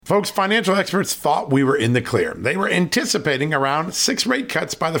Folks, financial experts thought we were in the clear. They were anticipating around 6 rate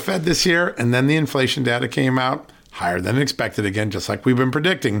cuts by the Fed this year, and then the inflation data came out higher than expected again, just like we've been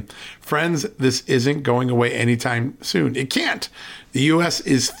predicting. Friends, this isn't going away anytime soon. It can't. The U.S.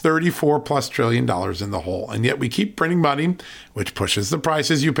 is $34+ trillion in the hole, and yet we keep printing money, which pushes the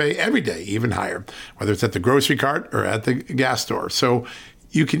prices you pay every day even higher, whether it's at the grocery cart or at the gas store. So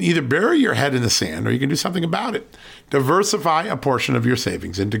you can either bury your head in the sand or you can do something about it. Diversify a portion of your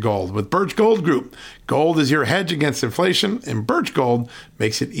savings into gold with Birch Gold Group. Gold is your hedge against inflation, and Birch Gold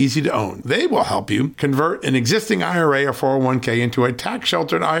makes it easy to own. They will help you convert an existing IRA or 401k into a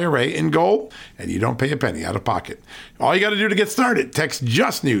tax-sheltered IRA in gold, and you don't pay a penny out of pocket. All you got to do to get started, text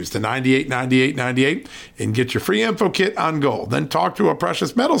Just News to 989898 and get your free info kit on gold. Then talk to a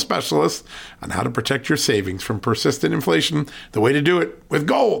precious metal specialist on how to protect your savings from persistent inflation. The way to do it with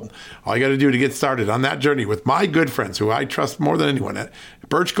gold. All you got to do to get started on that journey with my good friends who I trust more than anyone at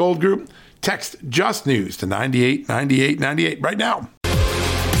Birch Gold Group, text Just News to 989898 right now.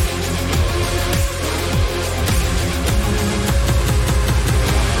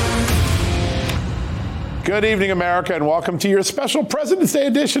 Good evening, America, and welcome to your special President's Day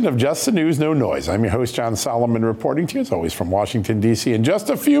edition of Just the News, No Noise. I'm your host, John Solomon, reporting to you, as always, from Washington, D.C. In just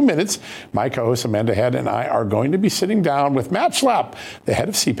a few minutes, my co-host Amanda Head and I are going to be sitting down with Matt Schlapp, the head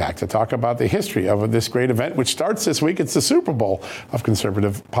of CPAC, to talk about the history of this great event, which starts this week. It's the Super Bowl of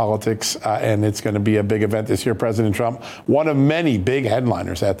conservative politics, and it's going to be a big event this year. President Trump, one of many big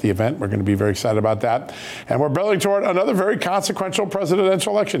headliners at the event. We're going to be very excited about that. And we're building toward another very consequential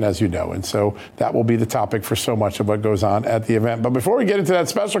presidential election, as you know, and so that will be the topic for so much of what goes on at the event. But before we get into that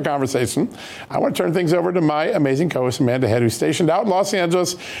special conversation, I want to turn things over to my amazing co-host, Amanda Head, who's stationed out in Los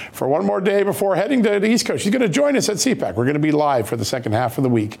Angeles for one more day before heading to the East Coast. She's going to join us at CPAC. We're going to be live for the second half of the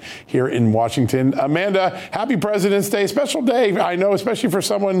week here in Washington. Amanda, happy President's Day. Special day, I know, especially for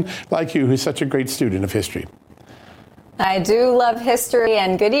someone like you who's such a great student of history. I do love history,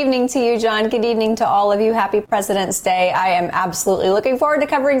 and good evening to you, John. Good evening to all of you. Happy President's Day. I am absolutely looking forward to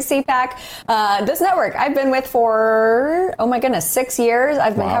covering CPAC. This network I've been with for, 6 years.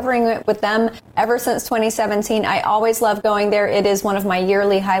 I've been covering it with them ever since 2017. I always love going there. It is one of my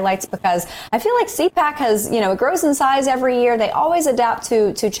yearly highlights because I feel like CPAC has, it grows in size every year. They always adapt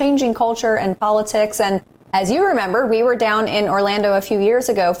to changing culture and politics. And as you remember, we were down in Orlando a few years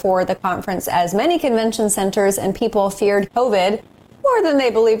ago for the conference as many convention centers and people feared COVID more than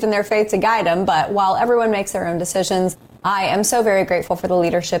they believed in their faith to guide them. But while everyone makes their own decisions, I am so very grateful for the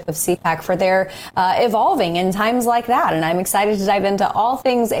leadership of CPAC for their evolving in times like that. And I'm excited to dive into all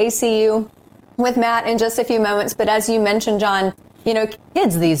things ACU with Matt in just a few moments. But as you mentioned, John,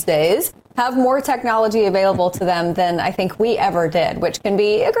 kids these days have more technology available to them than I think we ever did, which can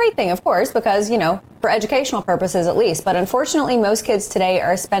be a great thing, of course, because, for educational purposes at least. But unfortunately, most kids today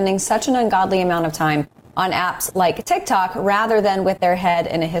are spending such an ungodly amount of time on apps like TikTok rather than with their head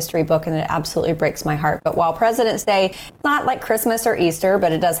in a history book, and it absolutely breaks my heart. But while President's Day is not like Christmas or Easter,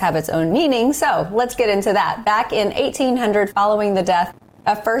 but it does have its own meaning, so let's get into that. Back in 1800, following the death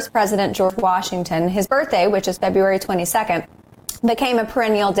of first President George Washington, his birthday, which is February 22nd, became a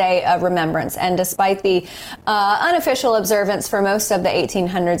perennial day of remembrance. And despite the unofficial observance for most of the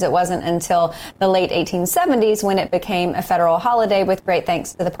 1800s, it wasn't until the late 1870s when it became a federal holiday, with great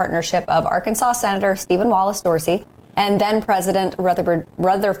thanks to the partnership of Arkansas Senator Stephen Wallace Dorsey and then President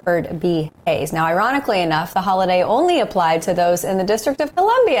Rutherford B. Hayes. Now, ironically enough, the holiday only applied to those in the District of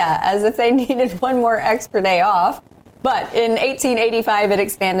Columbia, as if they needed one more extra day off. But in 1885, it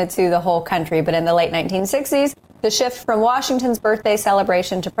expanded to the whole country. But in the late 1960s, the shift from Washington's birthday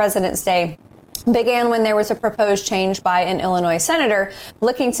celebration to President's Day began when there was a proposed change by an Illinois senator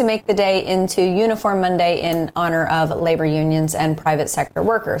looking to make the day into Uniform Monday in honor of labor unions and private sector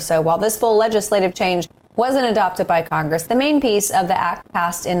workers. So while this full legislative change wasn't adopted by Congress, the main piece of the act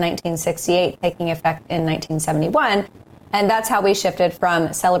passed in 1968, taking effect in 1971. And that's how we shifted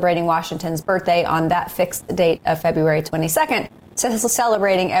from celebrating Washington's birthday on that fixed date of February 22nd to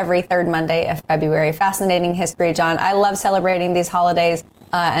celebrating every third Monday of February. Fascinating history, John. I love celebrating these holidays.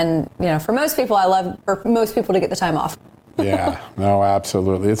 And, for most people, I love for most people to get the time off. Yeah, no,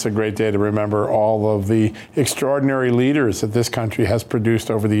 absolutely. It's a great day to remember all of the extraordinary leaders that this country has produced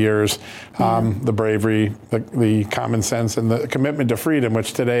over the years. The bravery, the common sense, and the commitment to freedom,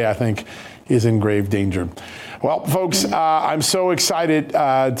 which today I think is in grave danger. Well, folks, I'm so excited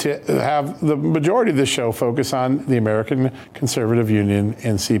to have the majority of this show focus on the American Conservative Union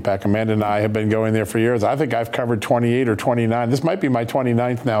and CPAC. Amanda and I have been going there for years. I think I've covered 28 or 29. This might be my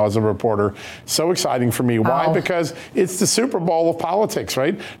 29th now as a reporter. So exciting for me. Why? Because it's the Super Bowl of politics,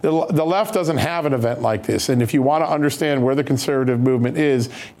 right? The left doesn't have an event like this. And if you want to understand where the conservative movement is,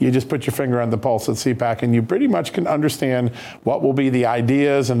 you just put your finger on the pulse at CPAC, and you pretty much can understand what will be the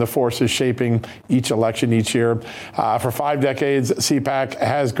ideas and the forces shaping each election each year. For 5 decades, CPAC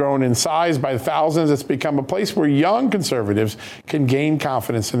has grown in size by thousands. It's become a place where young conservatives can gain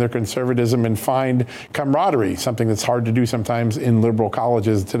confidence in their conservatism and find camaraderie, something that's hard to do sometimes in liberal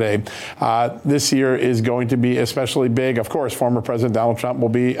colleges today. This year is going to be especially big. Of course, former President Donald Trump will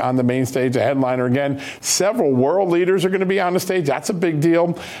be on the main stage, a headliner again. Several world leaders are going to be on the stage. That's a big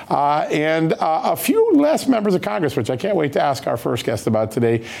deal. And a few less members of Congress, which I can't wait to ask our first guest about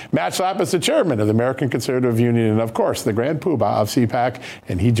today. Matt Schlapp is the chairman of the American Conservative Union and, of course, the grand poobah of CPAC.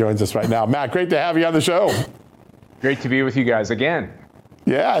 And he joins us right now. Matt, great to have you on the show. Great to be with you guys again.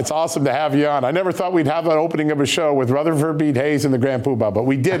 Yeah, it's awesome to have you on. I never thought we'd have an opening of a show with Rutherford B. Hayes and the Grand Poobah, but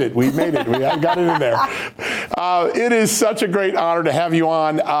we did it. We made it. We got it in there. It is such a great honor to have you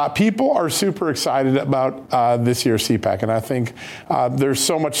on. People are super excited about this year's CPAC, and I think there's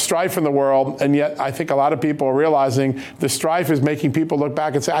so much strife in the world, and yet I think a lot of people are realizing the strife is making people look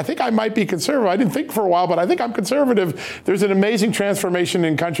back and say, I think I might be conservative. I didn't think for a while, but I think I'm conservative. There's an amazing transformation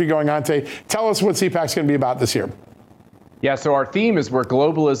in country going on today. Tell us what CPAC's going to be about this year. Yeah, so our theme is where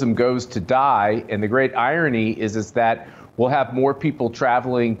globalism goes to die. And the great irony is that we'll have more people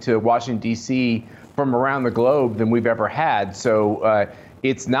traveling to Washington, D.C. from around the globe than we've ever had. So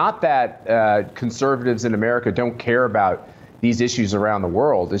it's not that conservatives in America don't care about these issues around the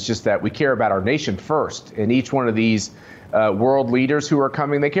world. It's just that we care about our nation first. And each one of these world leaders who are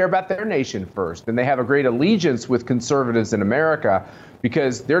coming, they care about their nation first. And they have a great allegiance with conservatives in America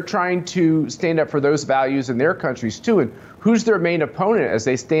because they're trying to stand up for those values in their countries too. And who's their main opponent as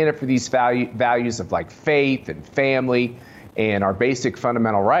they stand up for these values of like faith and family and our basic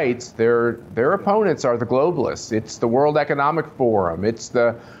fundamental rights? Their opponents are the globalists. It's the World Economic Forum. It's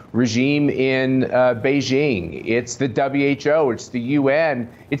the regime in Beijing. It's the WHO. It's the UN.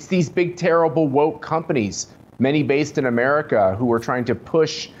 It's these big, terrible, woke companies, many based in America, who are trying to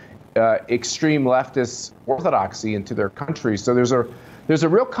push extreme leftist orthodoxy into their countries. So there's a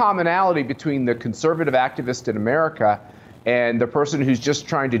real commonality between the conservative activist in America and the person who's just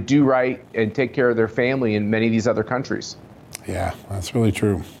trying to do right and take care of their family in many of these other countries. Yeah, that's really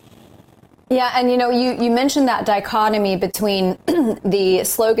true. Yeah, and you mentioned that dichotomy between the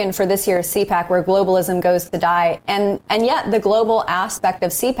slogan for this year's CPAC, where globalism goes to die, and yet the global aspect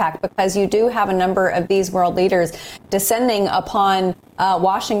of CPAC, because you do have a number of these world leaders descending upon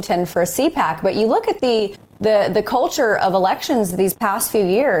Washington for CPAC. But you look at the culture of elections these past few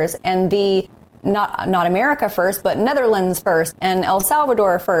years, and the not America first, but Netherlands first, and El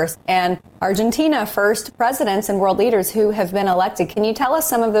Salvador first, and Argentina first presidents and world leaders who have been elected. Can you tell us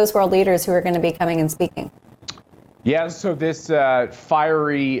some of those world leaders who are going to be coming and speaking? Yeah, so this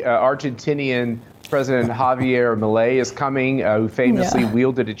fiery Argentinian President Javier Milei is coming, who famously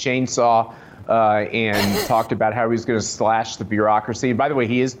wielded a chainsaw and talked about how he was going to slash the bureaucracy. And by the way,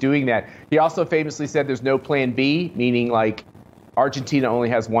 he is doing that. He also famously said there's no plan B, meaning like Argentina only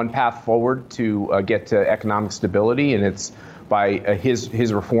has one path forward to get to economic stability, and it's by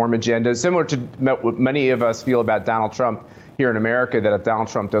his reform agenda. Similar to what many of us feel about Donald Trump here in America, that if Donald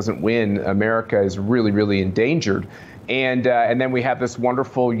Trump doesn't win, America is really, really endangered. And then we have this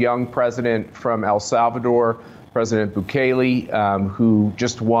wonderful young president from El Salvador, President Bukele, who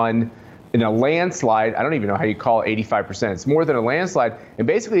just won in a landslide. I don't even know how you call it 85%. It's more than a landslide. And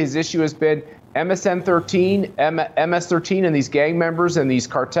basically his issue has been MS-13 and these gang members and these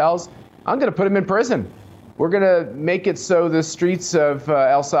cartels. I'm going to put them in prison. We're going to make it so the streets of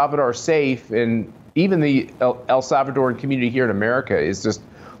El Salvador are safe. And even the El Salvadoran community here in America is just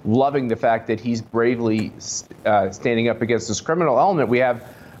loving the fact that he's bravely standing up against this criminal element. We have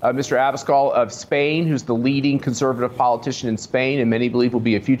Mr. Abascal of Spain, who's the leading conservative politician in Spain, and many believe will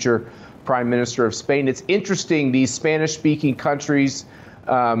be a future prime minister of Spain. It's interesting, these Spanish-speaking countries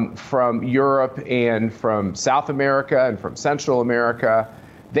from Europe and from South America and from Central America,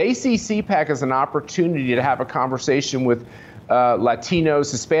 they see CPAC as an opportunity to have a conversation with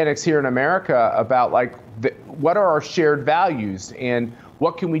Latinos, Hispanics here in America about what are our shared values and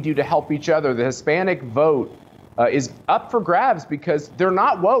what can we do to help each other. The Hispanic vote is up for grabs because they're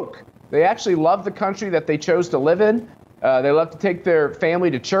not woke. They actually love the country that they chose to live in. They love to take their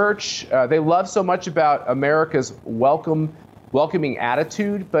family to church. They love so much about America's welcoming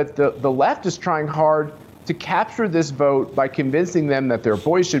attitude, but the left is trying hard to capture this vote by convincing them that their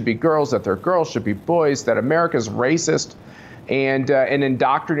boys should be girls, that their girls should be boys, that America's racist, and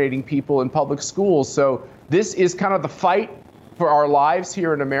indoctrinating people in public schools. So this is kind of the fight for our lives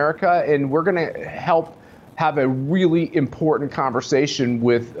here in America, and we're going to help have a really important conversation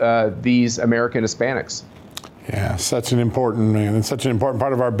with these American Hispanics. Yeah, such an important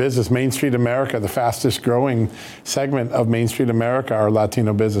part of our business. Main Street America, the fastest growing segment of Main Street America are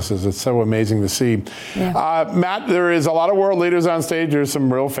Latino businesses. It's so amazing to see. Yeah. Matt, there is a lot of world leaders on stage. There's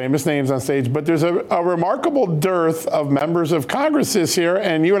some real famous names on stage, but there's a remarkable dearth of members of Congress this year.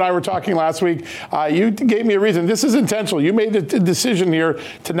 And you and I were talking last week. You gave me a reason. This is intentional. You made the decision here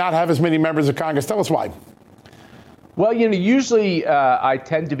to not have as many members of Congress. Tell us why. Well, usually I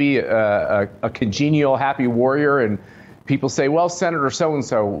tend to be a congenial, happy warrior, and people say, well, Senator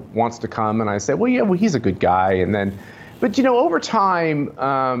so-and-so wants to come. And I say, well, he's a good guy. But over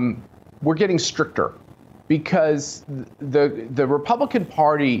time, we're getting stricter because the Republican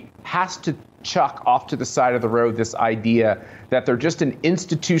Party has to chuck off to the side of the road this idea that they're just an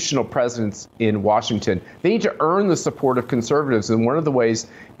institutional presence in Washington. They need to earn the support of conservatives, and one of the ways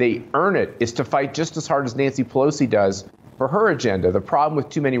they earn it is to fight just as hard as Nancy Pelosi does for her agenda. The problem with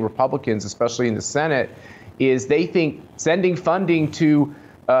too many Republicans, especially in the Senate, is they think sending funding to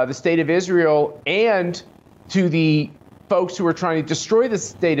the state of Israel and to the folks who are trying to destroy the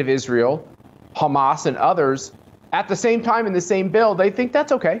state of Israel, Hamas and others, at the same time in the same bill, they think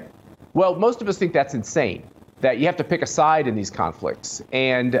that's okay. Well, most of us think that's insane, that you have to pick a side in these conflicts.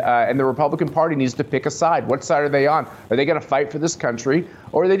 And the Republican Party needs to pick a side. What side are they on? Are they going to fight for this country?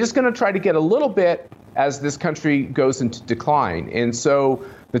 Or are they just going to try to get a little bit as this country goes into decline? And so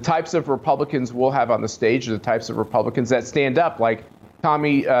the types of Republicans we'll have on the stage are the types of Republicans that stand up, like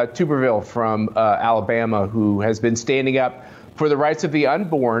Tommy Tuberville from Alabama, who has been standing up for the rights of the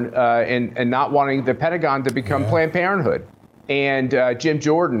unborn and not wanting the Pentagon to become Planned Parenthood. And Jim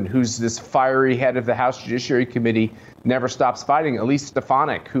Jordan, who's this fiery head of the House Judiciary Committee, never stops fighting. Elise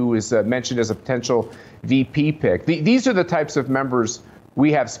Stefanik, who is mentioned as a potential VP pick. These are the types of members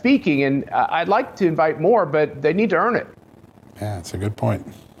we have speaking, and I'd like to invite more, but they need to earn it. Yeah, that's a good point.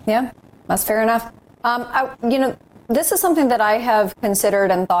 Yeah, that's fair enough. This is something that I have considered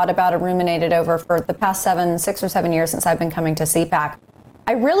and thought about and ruminated over for the past 6 or 7 years since I've been coming to CPAC.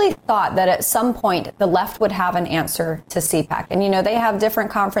 I really thought that at some point the left would have an answer to CPAC. And, they have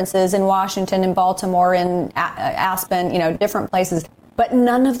different conferences in Washington, in Baltimore, in Aspen, different places, but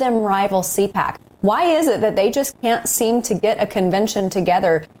none of them rival CPAC. Why is it that they just can't seem to get a convention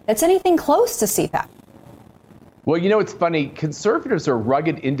together that's anything close to CPAC? Well, it's funny. Conservatives are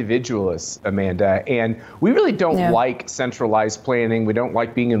rugged individualists, Amanda, and we really don't like centralized planning. We don't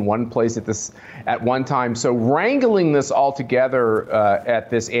like being in one place at one time. So wrangling this all together at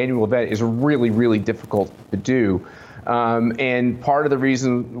this annual event is really, really difficult to do. And part of the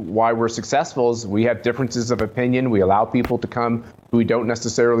reason why we're successful is we have differences of opinion. We allow people to come who we don't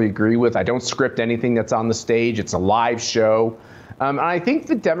necessarily agree with. I don't script anything that's on the stage. It's a live show. And I think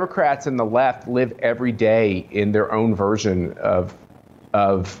the Democrats and the left live every day in their own version of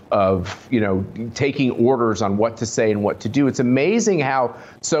taking orders on what to say and what to do. It's amazing how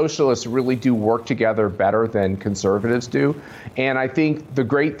socialists really do work together better than conservatives do. And I think the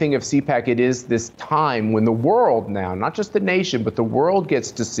great thing of CPAC, it is this time when the world now, not just the nation, but the world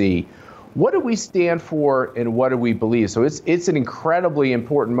gets to see what do we stand for and what do we believe. So it's an incredibly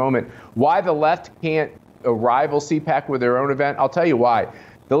important moment. Why the left can't rival CPAC with their own event, I'll tell you why.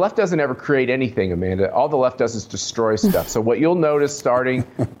 The left doesn't ever create anything, Amanda. All the left does is destroy stuff. So what you'll notice starting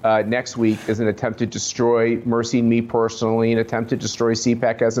next week is an attempt to destroy Mercy and me personally, an attempt to destroy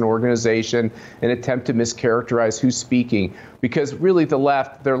CPAC as an organization, an attempt to mischaracterize who's speaking. Because really the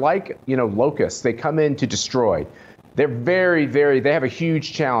left, they're like, locusts. They come in to destroy. They're they have a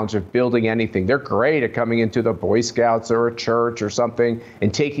huge challenge of building anything. They're great at coming into the Boy Scouts or a church or something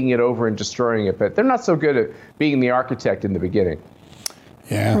and taking it over and destroying it. But they're not so good at being the architect in the beginning.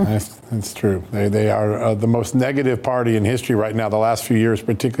 Yeah, that's true. They are the most negative party in history right now. The last few years,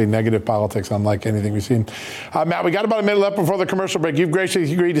 particularly negative politics, unlike anything we've seen. Matt, we got about a minute left before the commercial break. You've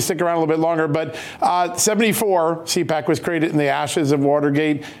graciously agreed to stick around a little bit longer, but 74, CPAC was created in the ashes of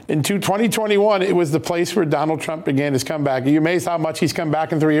Watergate. In 2021, it was the place where Donald Trump began his comeback. Are you amazed how much he's come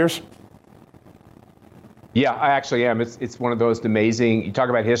back in 3 years? Yeah, I actually am. It's one of those amazing, you talk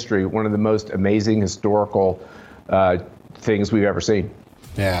about history, one of the most amazing historical things we've ever seen.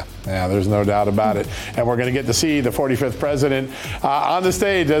 Yeah, there's no doubt about it. And we're going to get to see the 45th president on the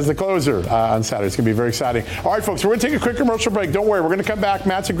stage as the closer on Saturday. It's going to be very exciting. All right, folks, we're going to take a quick commercial break. Don't worry, we're going to come back.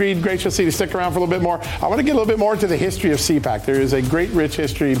 Matt's agreed graciously to stick around for a little bit more. I want to get a little bit more into the history of CPAC. There is a great, rich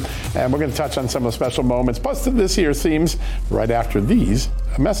history, and we're going to touch on some of the special moments, plus this year's themes right after these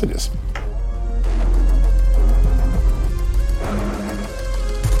messages.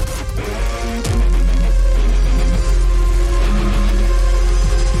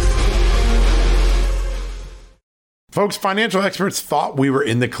 Folks, financial experts thought we were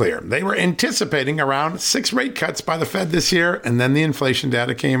in the clear. They were anticipating around 6 rate cuts by the Fed this year, and then the inflation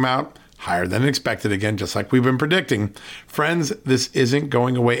data came out higher than expected again, just like we've been predicting. Friends, this isn't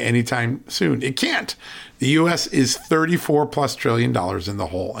going away anytime soon. It can't. The U.S. is $34+ trillion in the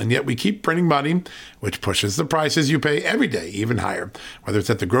hole, and yet we keep printing money, which pushes the prices you pay every day even higher, whether it's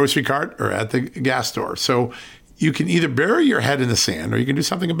at the grocery cart or at the gas store. So you can either bury your head in the sand or you can do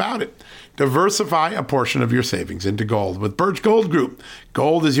something about it. Diversify a portion of your savings into gold with Birch Gold Group.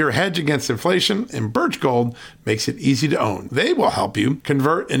 Gold is your hedge against inflation, and Birch Gold makes it easy to own. They will help you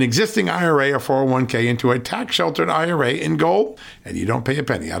convert an existing IRA or 401k into a tax-sheltered IRA in gold, and you don't pay a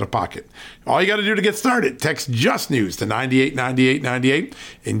penny out of pocket. All you got to do to get started, text Just News to 989898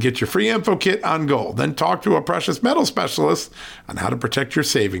 and get your free info kit on gold. Then talk to a precious metal specialist on how to protect your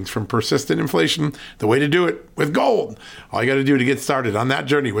savings from persistent inflation. The way to do it with gold. All you got to do to get started on that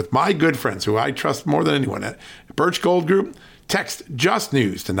journey with my good friends who I trust more than anyone at Birch Gold Group, text Just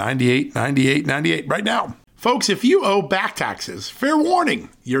News to 989898 right now. Folks, if you owe back taxes, fair warning,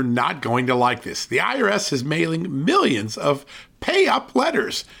 you're not going to like this. The IRS is mailing millions of pay-up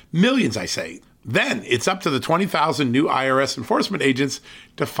letters. Millions, I say. Then it's up to the 20,000 new IRS enforcement agents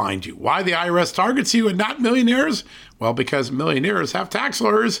to find you. Why the IRS targets you and not millionaires? Well, because millionaires have tax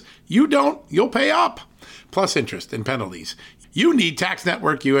lawyers. You don't, you'll pay up. Plus interest and penalties. You need Tax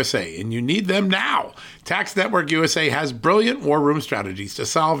Network USA, and you need them now. Tax Network USA has brilliant war room strategies to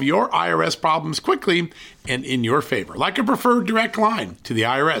solve your IRS problems quickly and in your favor, like a preferred direct line to the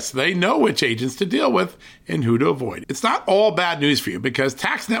IRS. They know which agents to deal with and who to avoid. It's not all bad news for you because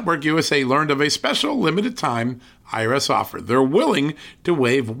Tax Network USA learned of a special limited time IRS offer. They're willing to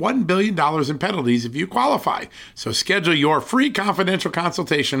waive $1 billion in penalties if you qualify. So schedule your free confidential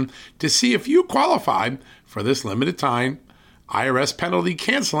consultation to see if you qualify for this limited time IRS penalty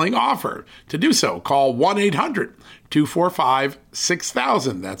canceling offer. To do so, call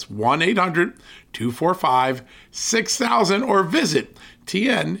 1-800-245-6000. That's 1-800-245-6000 or visit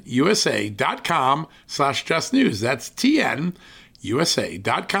tnusa.com/justnews. That's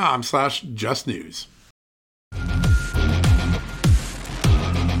tnusa.com/justnews.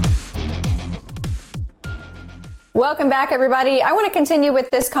 Welcome back, everybody. I want to continue with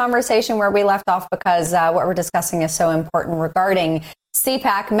this conversation where we left off because what we're discussing is so important regarding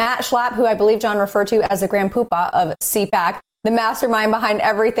CPAC. Matt Schlapp, who I believe John referred to as the Grand Poobah of CPAC, the mastermind behind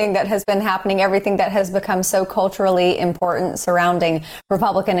everything that has been happening, everything that has become so culturally important surrounding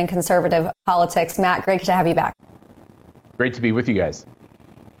Republican and conservative politics. Matt, great to have you back. Great to be with you guys.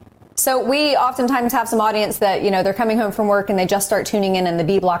 So we oftentimes have some audience that, they're coming home from work and they just start tuning in the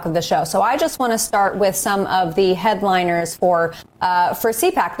B block of the show. So I just want to start with some of the headliners for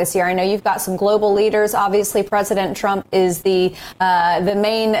CPAC this year. I know you've got some global leaders. Obviously, President Trump is the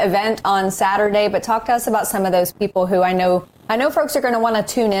main event on Saturday. But talk to us about some of those people who I know folks are going to want to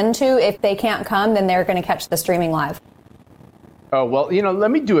tune into. If they can't come, then they're going to catch the streaming live. Oh, well,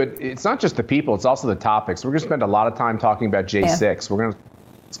 let me do it. It's not just the people. It's also the topics. We're going to spend a lot of time talking about J6. Yeah. We're going to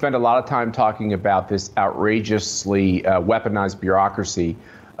spend a lot of time talking about this outrageously weaponized bureaucracy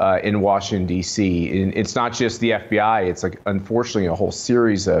in Washington, D.C. And it's not just the FBI. It's unfortunately, a whole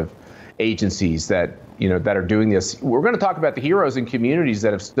series of agencies that are doing this. We're going to talk about the heroes and communities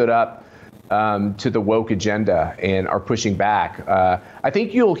that have stood up to the woke agenda and are pushing back. I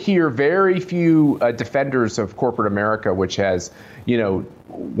think you'll hear very few defenders of corporate America, which has,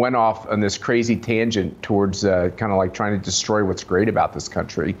 went off on this crazy tangent towards kind of like trying to destroy what's great about this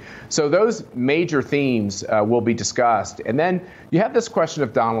country. So those major themes will be discussed. And then you have this question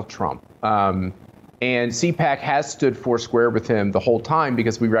of Donald Trump. And CPAC has stood four square with him the whole time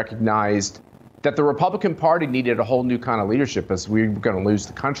because we recognized that the Republican Party needed a whole new kind of leadership as we were going to lose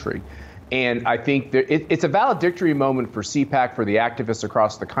the country. And I think it's a valedictory moment for CPAC, for the activists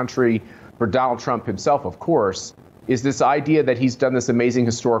across the country, for Donald Trump himself, of course, is this idea that he's done this amazing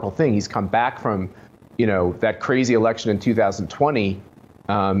historical thing. He's come back from, that crazy election in 2020,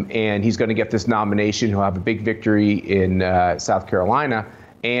 and he's going to get this nomination. He'll have a big victory in South Carolina.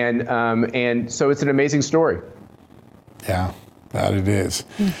 And so it's an amazing story. Yeah, that it is.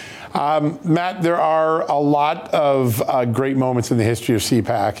 Matt, there are a lot of great moments in the history of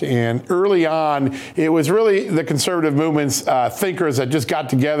CPAC. And early on, it was really the conservative movement's thinkers that just got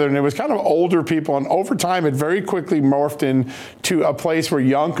together. And it was kind of older people. And over time, it very quickly morphed into a place where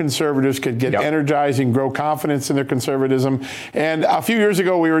young conservatives could get energized and grow confidence in their conservatism. And a few years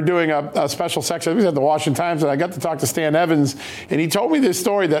ago, we were doing a special section. I was at the Washington Times, and I got to talk to Stan Evans. And he told me this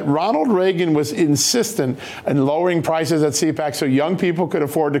story that Ronald Reagan was insistent in lowering prices at CPAC so young people could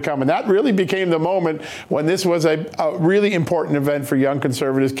afford to come come. And that really became the moment when this was a really important event for young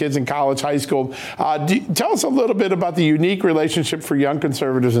conservatives, kids in college, high school. Tell us a little bit about the unique relationship for young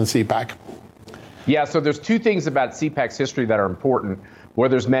conservatives and CPAC. Yeah, so there's two things about CPAC's history that are important. Well,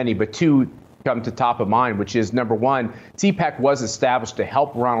 there's many, but two come to top of mind, which is, number one, CPAC was established to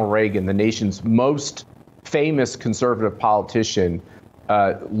help Ronald Reagan, the nation's most famous conservative politician,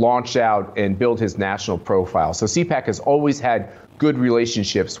 launch out and build his national profile. So CPAC has always had good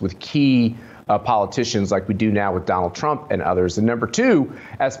relationships with key politicians like we do now with Donald Trump and others. And number two,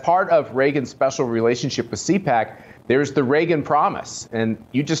 as part of Reagan's special relationship with CPAC, there's the Reagan promise. And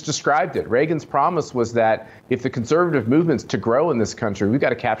you just described it. Reagan's promise was that if the conservative movement's to grow in this country, we've got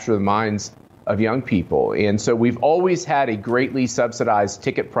to capture the minds of young people. And so we've always had a greatly subsidized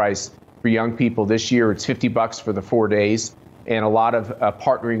ticket price for young people. This year, it's $50 for the 4 days. And a lot of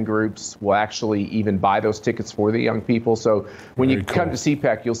partnering groups will actually even buy those tickets for the young people. So when you come to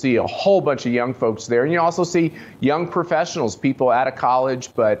CPAC, you'll see a whole bunch of young folks there. And you also see young professionals, people out of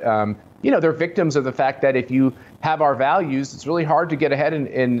college. But, they're victims of the fact that if you have our values, it's really hard to get ahead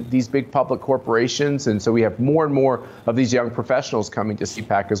in these big public corporations. And so we have more and more of these young professionals coming to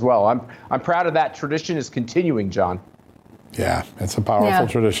CPAC as well. I'm proud of that tradition is continuing, John. Yeah, it's a powerful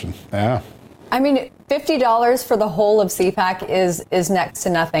tradition. Yeah. I mean, $50 for the whole of CPAC is next to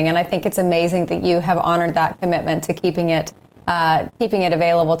nothing. And I think it's amazing that you have honored that commitment to keeping it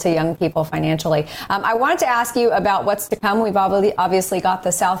available to young people financially. I wanted to ask you about what's to come. We've obviously got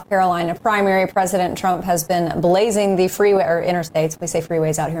the South Carolina primary. President Trump has been blazing the freeway or interstates. We say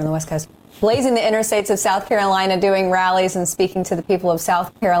freeways out here on the West Coast. Blazing the interstates of South Carolina, doing rallies and speaking to the people of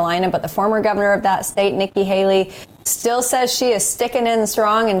South Carolina. But the former governor of that state, Nikki Haley, still says she is sticking in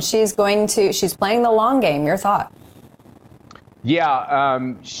strong and she's playing the long game. Your thought?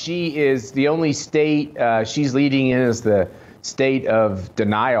 Yeah, she is the only state she's leading in as the state of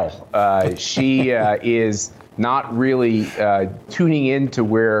denial. She is not really tuning into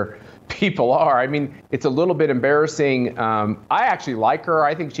where people are. I mean, it's a little bit embarrassing. I actually like her.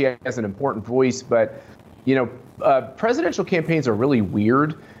 I think she has an important voice, but, presidential campaigns are really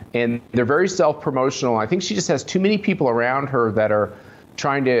weird and they're very self-promotional. I think she just has too many people around her that are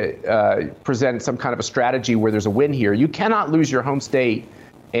trying to present some kind of a strategy where there's a win here. You cannot lose your home state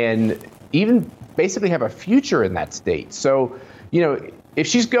and even basically have a future in that state. So, if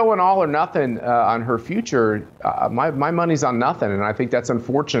she's going all or nothing on her future, my money's on nothing. And I think that's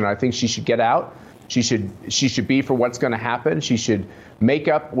unfortunate. I think she should get out. She should be for what's going to happen. She should make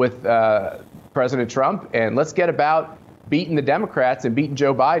up with President Trump and let's get about beating the Democrats and beating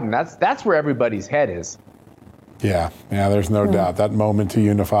Joe Biden. That's where everybody's head is. Yeah, there's no doubt. That moment to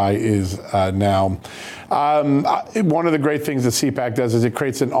unify is now. One of the great things that CPAC does is it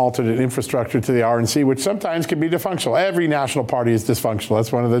creates an alternate infrastructure to the RNC, which sometimes can be dysfunctional. Every national party is dysfunctional.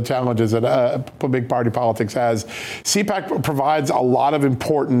 That's one of the challenges that big party politics has. CPAC provides a lot of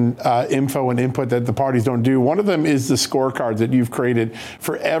important info and input that the parties don't do. One of them is the scorecards that you've created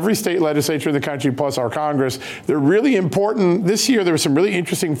for every state legislature in the country, plus our Congress. They're really important. This year, there were some really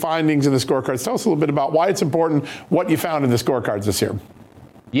interesting findings in the scorecards. Tell us a little bit about why it's important, what you found in the scorecards this year.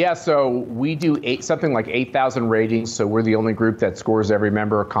 Yeah, so we do something like 8,000 ratings. So we're the only group that scores every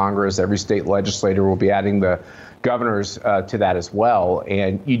member of Congress. Every state legislator will be adding the governors to that as well.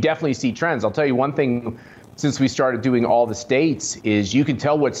 And you definitely see trends. I'll tell you one thing, since we started doing all the states, is you can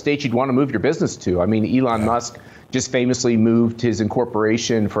tell what state you'd want to move your business to. I mean, Elon Musk just famously moved his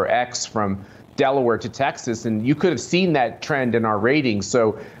incorporation for X from Delaware to Texas, and you could have seen that trend in our ratings.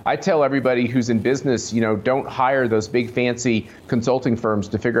 So I tell everybody who's in business, don't hire those big fancy consulting firms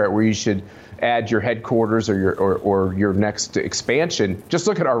to figure out where you should add your headquarters or your next expansion. Just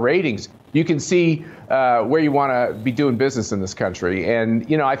look at our ratings. You can see where you want to be doing business in this country.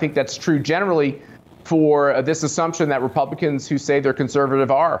 And, I think that's true generally for this assumption that Republicans who say they're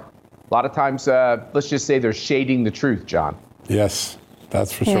conservative are. A lot of times, let's just say they're shading the truth, John. Yes,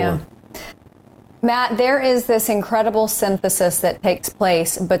 that's for sure. Yeah. Matt, there is this incredible synthesis that takes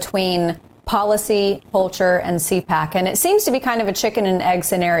place between policy, culture, and CPAC. And it seems to be kind of a chicken and egg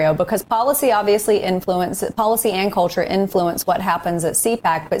scenario because policy and culture influence what happens at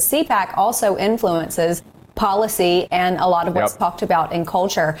CPAC, but CPAC also influences policy and a lot of what's talked about in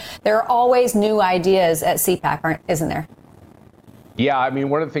culture. There are always new ideas at CPAC, isn't there? Yeah, I mean,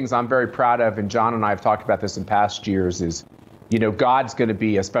 one of the things I'm very proud of, and John and I have talked about this in past years, is God's going to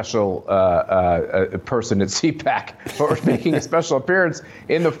be a special person at CPAC or making a special appearance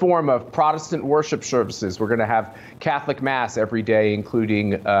in the form of Protestant worship services. We're going to have Catholic Mass every day,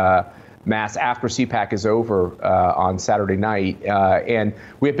 including Mass after CPAC is over on Saturday night. And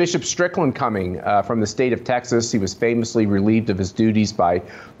we have Bishop Strickland coming from the state of Texas. He was famously relieved of his duties by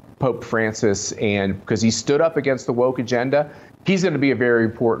Pope Francis, and because he stood up against the woke agenda, he's going to be a very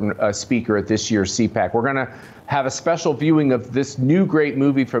important speaker at this year's CPAC. We're going to have a special viewing of this new great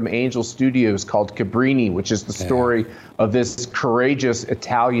movie from Angel Studios called Cabrini, which is the story of this courageous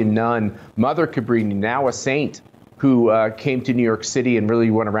Italian nun, Mother Cabrini, now a saint, who came to New York City and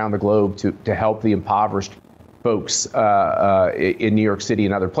really went around the globe to help the impoverished folks in New York City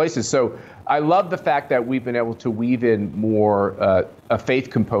and other places. So I love the fact that we've been able to weave in more a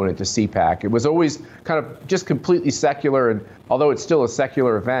faith component to CPAC. It was always kind of just completely secular, and although it's still a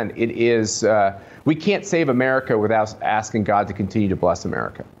secular event, it is we can't save America without asking God to continue to bless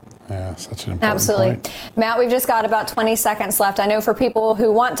America. Yeah, such an important Absolutely. point. Matt, we've just got about 20 seconds left. I know for people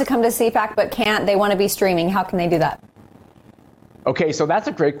who want to come to CPAC but can't, they want to be streaming. How can they do that? Okay, so that's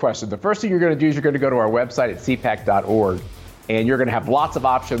a great question. The first thing you're going to do is you're going to go to our website at cpac.org, and you're going to have lots of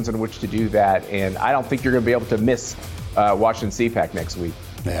options in which to do that. And I don't think you're going to be able to miss watching CPAC next week.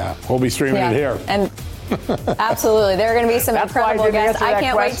 Yeah, we'll be streaming it here. And absolutely. There are going to be some incredible guests. I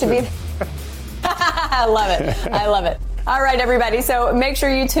can't wait to be I love it. I love it. All right, everybody. So make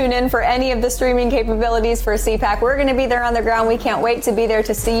sure you tune in for any of the streaming capabilities for CPAC. We're going to be there on the ground. We can't wait to be there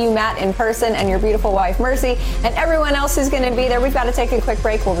to see you, Matt, in person, and your beautiful wife, Mercy, and everyone else who's going to be there. We've got to take a quick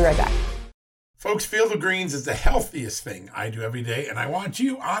break. We'll be right back. Folks, Field of Greens is the healthiest thing I do every day, and I want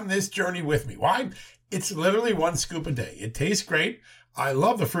you on this journey with me. Why? It's literally one scoop a day. It tastes great. I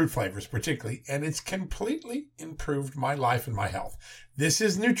love the fruit flavors particularly, and it's completely improved my life and my health. This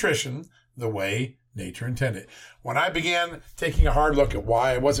is nutrition the way nature intended. When I began taking a hard look at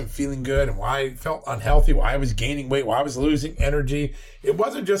why I wasn't feeling good and why I felt unhealthy, why I was gaining weight, why I was losing energy, it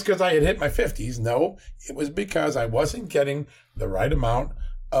wasn't just because I had hit my 50s. No, it was because I wasn't getting the right amount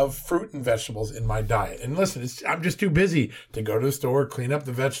of fruit and vegetables in my diet. And listen, I'm just too busy to go to the store, clean up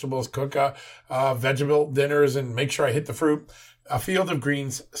the vegetables, cook vegetable dinners, and make sure I hit the fruit. A Field of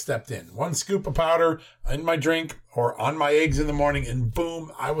Greens stepped in. One scoop of powder in my drink or on my eggs in the morning, and boom,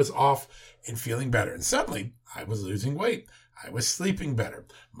 I was off and feeling better. And suddenly, I was losing weight. I was sleeping better.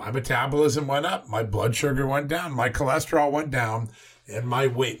 My metabolism went up. My blood sugar went down. My cholesterol went down. And my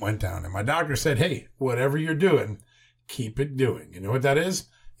weight went down. And my doctor said, hey, whatever you're doing, keep it doing. You know what that is?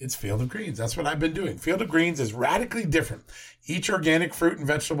 It's Field of Greens. That's what I've been doing. Field of Greens is radically different. Each organic fruit and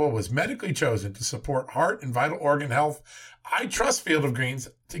vegetable was medically chosen to support heart and vital organ health. I trust Field of Greens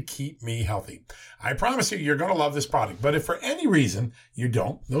to keep me healthy. I promise you, you're going to love this product. But if for any reason you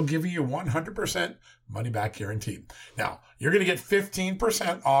don't, they'll give you 100% money back guarantee. Now, you're going to get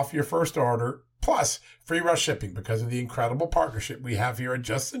 15% off your first order plus free rush shipping because of the incredible partnership we have here at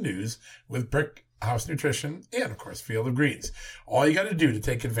Just the News with Brick House Nutrition, and of course, Field of Greens. All you got to do to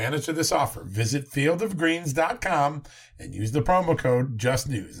take advantage of this offer, visit fieldofgreens.com and use the promo code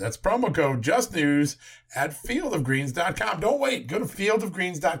JustNews. That's promo code JustNews at fieldofgreens.com. Don't wait. Go to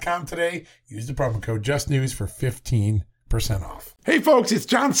fieldofgreens.com today. Use the promo code JustNews for 15% off. Hey folks, it's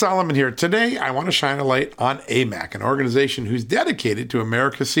John Solomon here. Today, I want to shine a light on AMAC, an organization who's dedicated to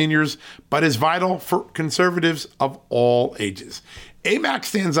America's seniors, but is vital for conservatives of all ages. AMAC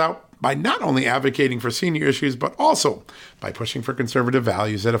stands out by not only advocating for senior issues, but also by pushing for conservative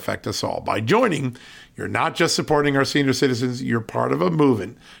values that affect us all. By joining, you're not just supporting our senior citizens, you're part of a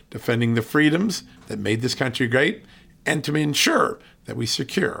movement defending the freedoms that made this country great and to ensure that we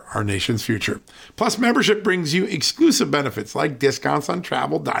secure our nation's future. Plus, membership brings you exclusive benefits like discounts on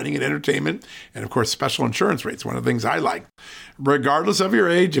travel, dining, and entertainment, and of course, special insurance rates, one of the things I like. Regardless of your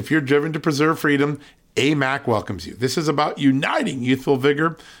age, if you're driven to preserve freedom, AMAC welcomes you. This is about uniting youthful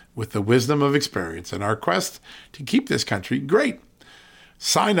vigor with the wisdom of experience in our quest to keep this country great.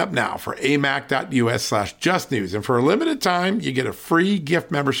 Sign up now for amac.us/justnews. And for a limited time, you get a free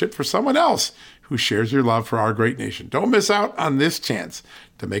gift membership for someone else who shares your love for our great nation. Don't miss out on this chance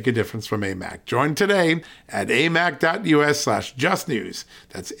to make a difference from AMAC. Join today at amac.us/justnews.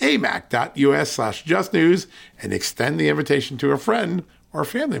 That's amac.us/justnews and extend the invitation to a friend or a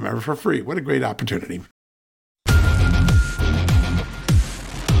family member for free. What a great opportunity.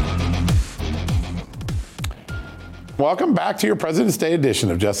 Welcome back to your President's Day edition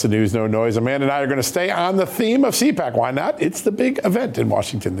of Just the News, No Noise. Amanda and I are going to stay on the theme of CPAC. Why not? It's the big event in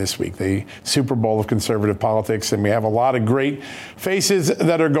Washington this week, the Super Bowl of conservative politics, and we have a lot of great faces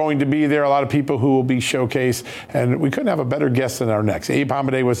that are going to be there, a lot of people who will be showcased, and we couldn't have a better guest than our next. Abe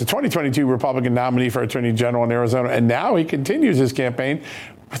Hamadeh was the 2022 Republican nominee for Attorney General in Arizona, and now he continues his campaign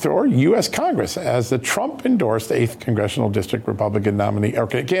for U.S. Congress as the Trump-endorsed 8th Congressional District Republican nominee or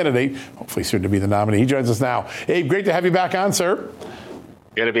candidate, hopefully soon to be the nominee. He joins us now. Abe, great to have you back on, sir.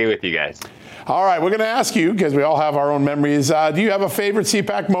 Good to be with you guys. All right, we're going to ask you, because we all have our own memories, do you have a favorite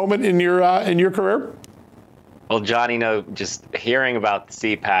CPAC moment in your career? Well, John, just hearing about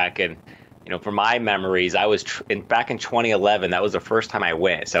the CPAC and, from my memories, I was back in 2011. That was the first time I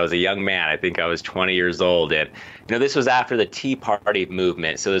went. So I was a young man. I think I was 20 years old. And, this was after the Tea Party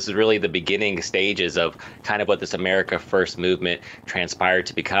movement. So this is really the beginning stages of kind of what this America First movement transpired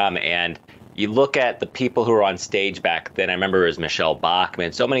to become. And you look at the people who were on stage back then. I remember it was Michelle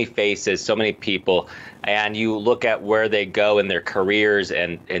Bachmann, so many faces, so many people. And you look at where they go in their careers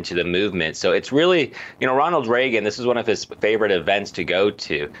and into the movement. So it's really, Ronald Reagan, this is one of his favorite events to go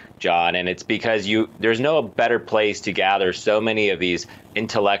to, John. And it's because there's no better place to gather so many of these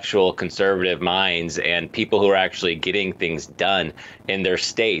intellectual conservative minds and people who are actually getting things done in their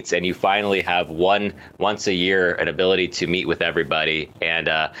states. And you finally have once a year an ability to meet with everybody and,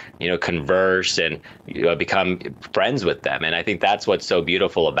 converse and become friends with them. And I think that's what's so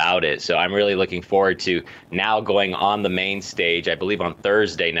beautiful about it. So I'm really looking forward to now going on the main stage, I believe on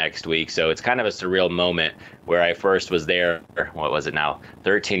Thursday next week. So it's kind of a surreal moment where I first was there, what was it now,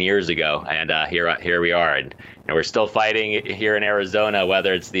 13 years ago. And here we are. And we're still fighting here in Arizona,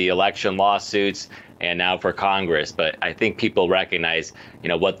 whether it's the election lawsuits and now for Congress. But I think people recognize,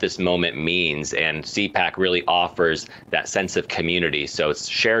 what this moment means. And CPAC really offers that sense of community. So it's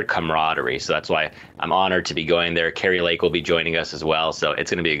shared camaraderie. So that's why I'm honored to be going there. Carrie Lake will be joining us as well. So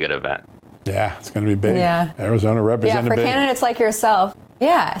it's going to be a good event. Yeah, it's going to be big. Yeah. Arizona represented big. Yeah, for big. candidates like yourself.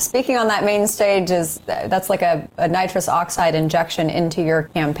 Yeah, speaking on that main stage that's like a nitrous oxide injection into your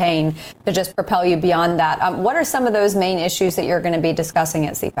campaign to just propel you beyond that. What are some of those main issues that you're going to be discussing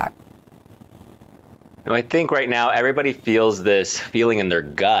at CPAC? I think right now everybody feels this feeling in their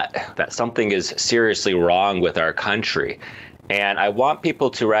gut that something is seriously wrong with our country. And I want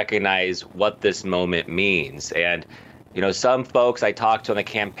people to recognize what this moment means. And some folks I talked to on the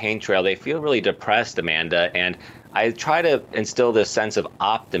campaign trail, they feel really depressed, Amanda. And I try to instill this sense of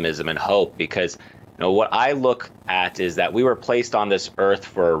optimism and hope because, what I look at is that we were placed on this earth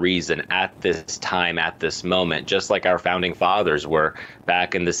for a reason at this time, at this moment, just like our founding fathers were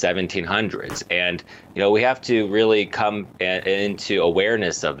back in the 1700s. And, we have to really come into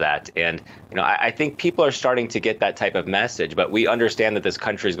awareness of that. And, I think people are starting to get that type of message, but we understand that this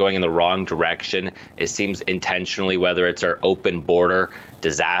country is going in the wrong direction. It seems intentionally, whether it's our open border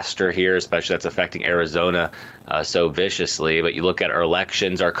disaster here, especially that's affecting Arizona so viciously. But you look at our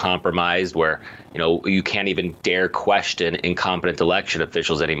elections are compromised where, you can't even dare question incompetent election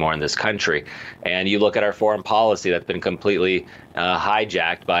officials anymore in this country. And you look at our foreign policy that's been completely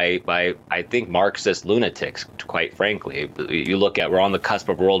hijacked by I think, Marxist lunatics, quite frankly. You look at, we're on the cusp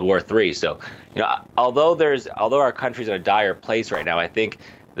of World War III. So, although our country's in a dire place right now, I think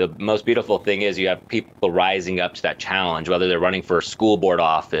the most beautiful thing is you have people rising up to that challenge, whether they're running for school board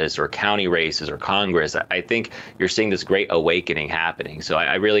office or county races or Congress. I think you're seeing this great awakening happening. So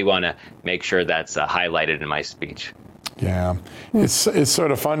I really want to make sure that's highlighted in my speech. Yeah, it's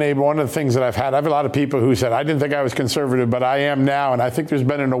sort of fun, Abe. One of the things that I have a lot of people who said, I didn't think I was conservative, but I am now. And I think there's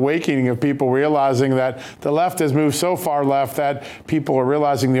been an awakening of people realizing that the left has moved so far left that people are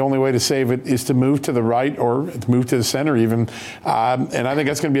realizing the only way to save it is to move to the right or to move to the center even. And I think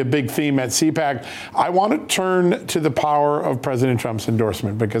that's going to be a big theme at CPAC. I want to turn to the power of President Trump's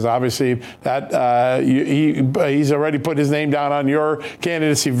endorsement, because obviously that he's already put his name down on your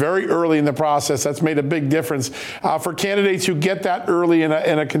candidacy very early in the process. That's made a big difference. For candidates who get that early in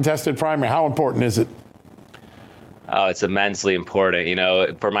a contested primary, how important is it? Oh, it's immensely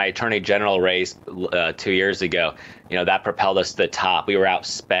important. For my attorney general race 2 years ago, that propelled us to the top. We were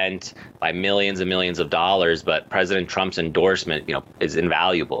outspent by millions and millions of dollars, but President Trump's endorsement, is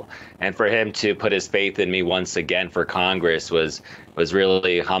invaluable. And for him to put his faith in me once again for Congress was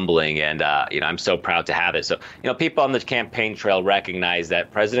really humbling. And, I'm so proud to have it. So, people on the campaign trail recognize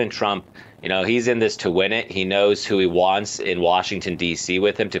that President Trump, he's in this to win it. He knows who he wants in Washington, D.C.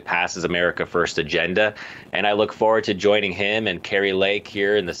 with him to pass his America First agenda. And I look forward to joining him and Carrie Lake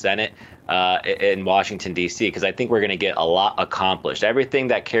here in the Senate in Washington, D.C., because I think we're going to get a lot accomplished. Everything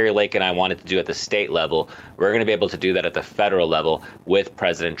that Carrie Lake and I wanted to do at the state level, we're going to be able to do that at the federal level with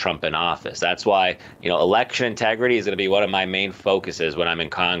President Trump in office. That's why, election integrity is going to be one of my main focuses when I'm in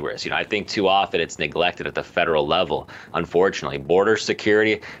Congress. I think too often it's neglected at the federal level, unfortunately. Border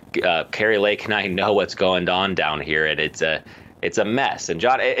security, Carrie Lake and I know what's going on down here, and it's a mess. And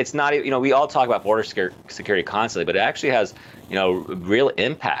John, it's not, we all talk about border security constantly, but it actually has, real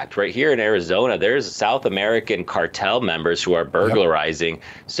impact. Right here in Arizona, there's South American cartel members who are burglarizing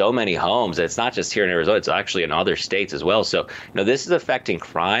so many homes. It's not just here in Arizona, it's actually in other states as well. So, this is affecting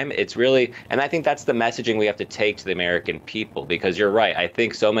crime. It's really, and I think that's the messaging we have to take to the American people, because you're right. I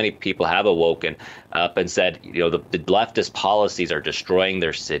think so many people have awoken, up and said, the leftist policies are destroying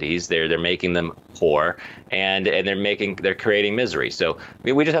their cities. They're making them poor, and they're creating misery. So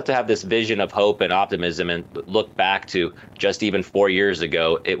we just have to have this vision of hope and optimism and look back to just even 4 years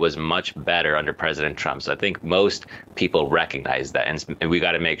ago. It was much better under President Trump. So I think most people recognize that, and we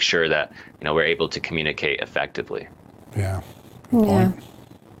got to make sure that we're able to communicate effectively. Yeah. Yeah.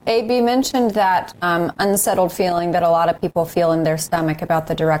 AB mentioned that unsettled feeling that a lot of people feel in their stomach about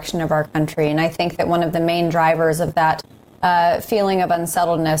the direction of our country. And I think that one of the main drivers of that feeling of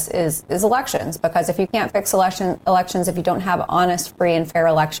unsettledness is elections, because if you can't fix elections, if you don't have honest, free and fair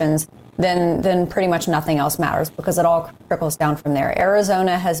elections, then pretty much nothing else matters, because it all trickles down from there.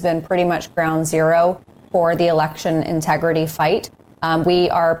 Arizona has been pretty much ground zero for the election integrity fight. We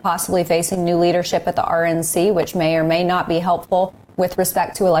are possibly facing new leadership at the RNC, which may or may not be helpful with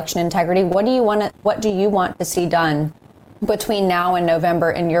respect to election integrity. What do you want to see done between now and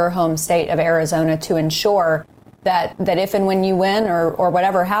November in your home state of Arizona to ensure that if and when you win or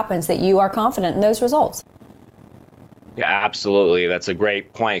whatever happens, that you are confident in those results? Yeah, absolutely. That's a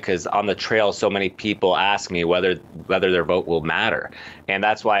great point, because on the trail, so many people ask me whether their vote will matter. And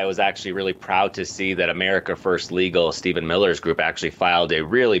that's why I was actually really proud to see that America First Legal, Stephen Miller's group, actually filed a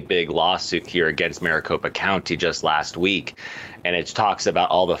really big lawsuit here against Maricopa County just last week. And it talks about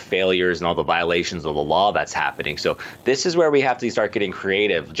all the failures and all the violations of the law that's happening. So this is where we have to start getting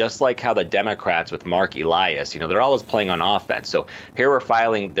creative, just like how the Democrats with Mark Elias, they're always playing on offense. So here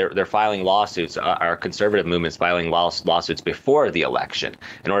they're filing lawsuits, our conservative movement's filing lawsuits before the election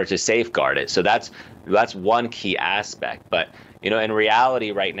in order to safeguard it. So that's one key aspect. But in reality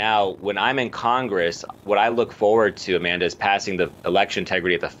right now, when I'm in Congress, what I look forward to, Amanda, is passing the election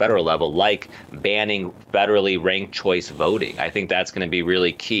integrity at the federal level, like banning federally ranked choice voting. I think that's going to be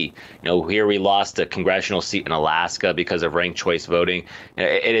really key. Here we lost a congressional seat in Alaska because of ranked choice voting.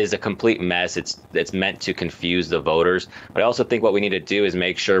 It is a complete mess. It's meant to confuse the voters. But I also think what we need to do is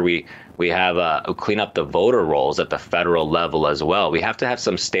make sure we have clean up the voter rolls at the federal level as well. We have to have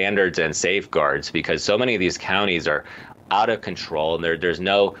some standards and safeguards, because so many of these counties are out of control, and there's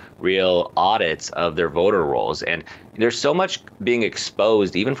no real audits of their voter rolls. And there's so much being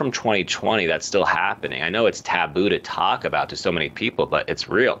exposed, even from 2020, that's still happening. I know it's taboo to talk about to so many people, but it's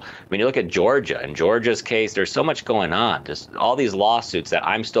real. I mean, you look at Georgia. In Georgia's case, there's so much going on. Just all these lawsuits that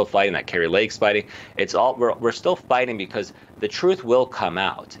I'm still fighting, that Carrie Lake's fighting. It's all we're still fighting, because the truth will come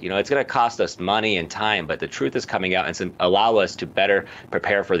out. It's going to cost us money and time, but the truth is coming out, and it's allow us to better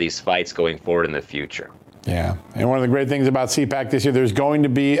prepare for these fights going forward in the future. Yeah. And one of the great things about CPAC this year, there's going to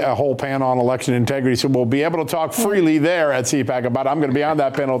be a whole panel on election integrity. So we'll be able to talk freely there at CPAC about it. I'm going to be on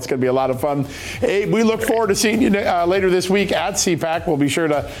that panel. It's going to be a lot of fun. Hey, we look forward to seeing you later this week at CPAC. We'll be sure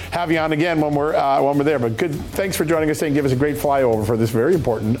to have you on again when we're there. But good. Thanks for joining us today and give us a great flyover for this very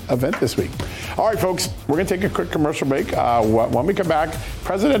important event this week. All right, folks, we're going to take a quick commercial break. When we come back,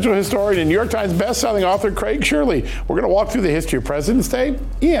 presidential historian and New York Times bestselling author Craig Shirley. We're going to walk through the history of President's Day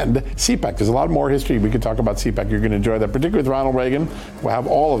and CPAC. There's a lot more history we could talk about CPAC. You're going to enjoy that, particularly with Ronald Reagan. We'll have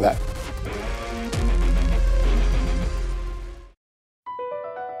all of that.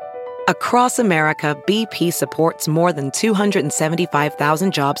 Across America, BP supports more than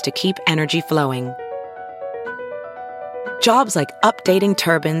 275,000 jobs to keep energy flowing. Jobs like updating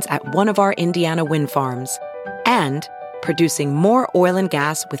turbines at one of our Indiana wind farms and producing more oil and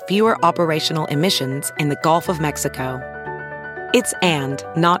gas with fewer operational emissions in the Gulf of Mexico. It's and,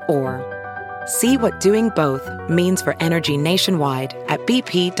 not or. See what doing both means for energy nationwide at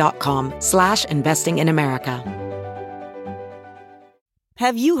bp.com/investing in America.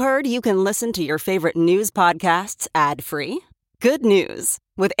 Have you heard you can listen to your favorite news podcasts ad-free? Good news.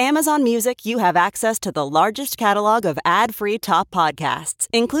 With Amazon Music, you have access to the largest catalog of ad-free top podcasts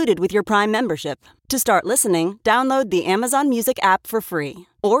included with your Prime membership. To start listening, download the Amazon Music app for free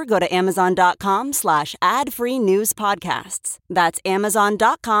or go to amazon.com/ad-free news podcasts. That's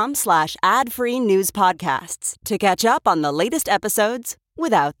amazon.com/ad-free news podcasts to catch up on the latest episodes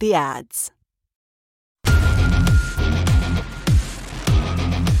without the ads.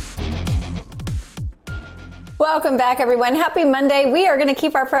 Welcome back, everyone. Happy Monday. We are going to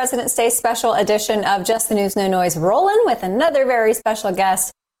keep our President's Day special edition of Just the News, No Noise rolling with another very special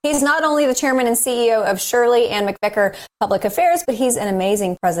guest. He's not only the chairman and CEO of Shirley and McVicker Public Affairs, but he's an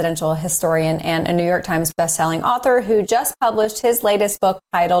amazing presidential historian and a New York Times bestselling author who just published his latest book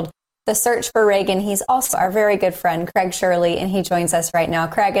titled The Search for Reagan. He's also our very good friend, Craig Shirley, and he joins us right now.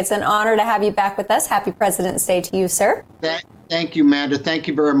 Craig, it's an honor to have you back with us. Happy President's Day to you, sir. Thank you, Amanda. Thank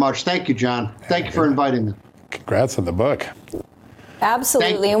you very much. Thank you, John. Thank you for inviting me. Congrats on the book.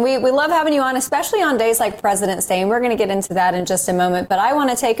 Absolutely. And we love having you on, especially on days like President's Day. And we're going to get into that in just a moment. But I want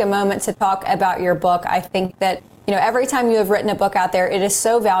to take a moment to talk about your book. I think that, every time you have written a book out there, it is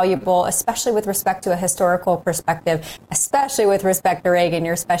so valuable, especially with respect to a historical perspective, especially with respect to Reagan,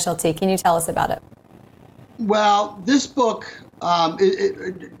 your specialty. Can you tell us about it? Well, this book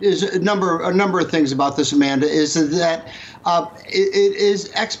is a number of things about this, Amanda, is that it is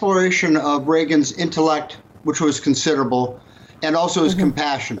exploration of Reagan's intellect, which was considerable, and also his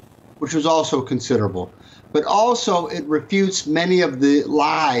compassion, which was also considerable. But also it refutes many of the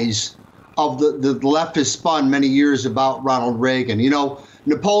lies of the left has spun many years about Ronald Reagan.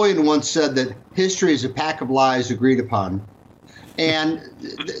 Napoleon once said that history is a pack of lies agreed upon. And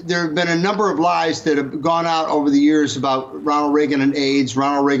there have been a number of lies that have gone out over the years about Ronald Reagan and AIDS,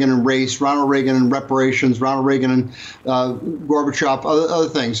 Ronald Reagan and race, Ronald Reagan and reparations, Ronald Reagan and Gorbachev, other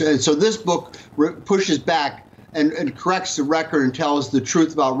things. And so this book pushes back and corrects the record and tells the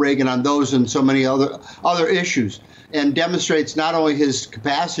truth about Reagan on those and so many other issues, and demonstrates not only his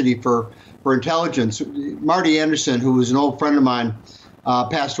capacity for intelligence. Marty Anderson, who was an old friend of mine,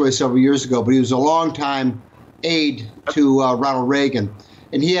 passed away several years ago, but he was a longtime aide to Ronald Reagan.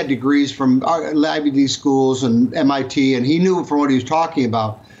 And he had degrees from Ivy League schools and MIT, and he knew from what he was talking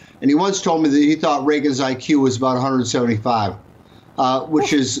about. And he once told me that he thought Reagan's IQ was about 175,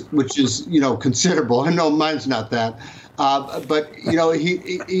 which is considerable. I know mine's not that. But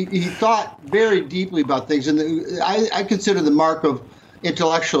he thought very deeply about things. And I consider the mark of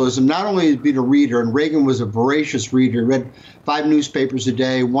intellectualism not only being a reader, and Reagan was a voracious reader, read 5 newspapers a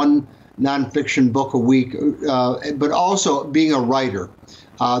day, 1 nonfiction book a week, but also being a writer.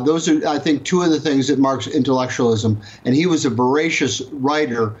 Those are, I think, 2 of the things that marks intellectualism. And he was a voracious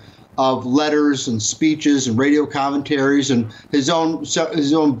writer of letters and speeches and radio commentaries and his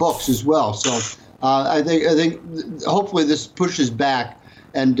own books as well. So I think hopefully this pushes back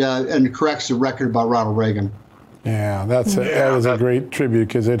and corrects the record about Ronald Reagan. Yeah, that is a great tribute,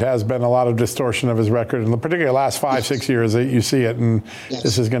 because it has been a lot of distortion of his record, and particularly the last 5-6 years that you see it, and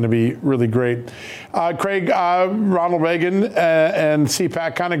this is going to be really great. Craig, Ronald Reagan and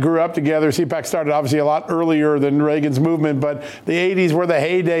CPAC kind of grew up together. CPAC started obviously a lot earlier than Reagan's movement, but the 80s were the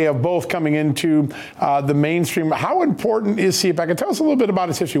heyday of both coming into the mainstream. How important is CPAC? And tell us a little bit about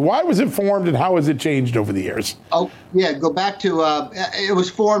its history. Why was it formed, and how has it changed over the years? Oh, yeah, go back to, it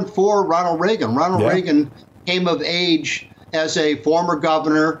was formed for Ronald Reagan. Ronald Reagan came of age as a former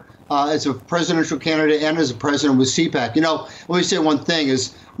governor, as a presidential candidate, and as a president with CPAC. Let me say one thing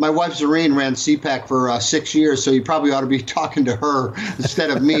is my wife Zareen ran CPAC for 6 years, so you probably ought to be talking to her instead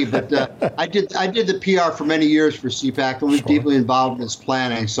of me. But I did the PR for many years for CPAC and was deeply involved in its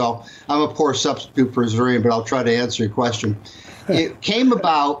planning. So I'm a poor substitute for Zareen, but I'll try to answer your question. It came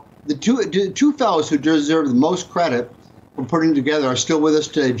about, the two fellows who deserve the most credit for putting together are still with us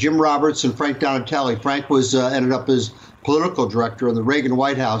today, Jim Roberts and Frank Donatelli. Frank was ended up as political director of the Reagan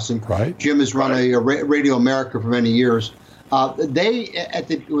White House, and Jim has run a Radio America for many years. When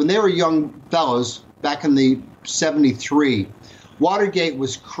they were young fellows back in the 73, Watergate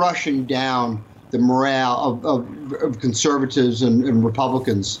was crushing down the morale of conservatives and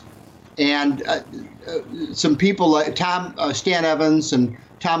Republicans. And some people like Stan Evans and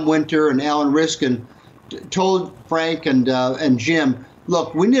Tom Winter and Alan Riskin told Frank and Jim,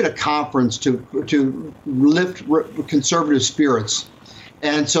 look, we need a conference to lift conservative spirits.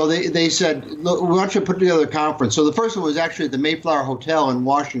 And so they said, look, we want you to put together a conference. So the first one was actually at the Mayflower Hotel in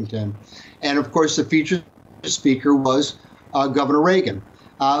Washington. And of course, the featured speaker was Governor Reagan,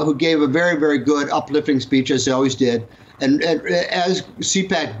 who gave a very, very good uplifting speech, as they always did. And as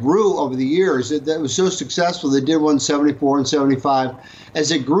CPAC grew over the years, it was so successful. They did one in 74 and 75. As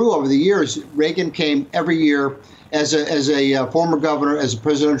it grew over the years, Reagan came every year as a former governor, as a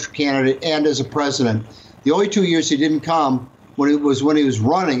presidential candidate, and as a president. The only 2 years he didn't come when he was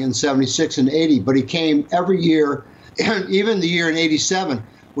running in 76 and 80, but he came every year, even the year in 87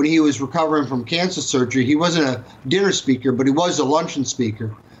 when he was recovering from cancer surgery. He wasn't a dinner speaker, but he was a luncheon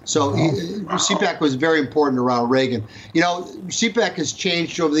speaker. So CPAC was very important to Ronald Reagan. CPAC has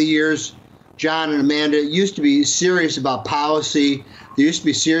changed over the years, John and Amanda. It used to be serious about policy. There used to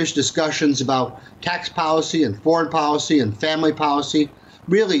be serious discussions about tax policy and foreign policy and family policy.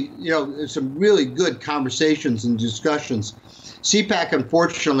 Really, some really good conversations and discussions. CPAC,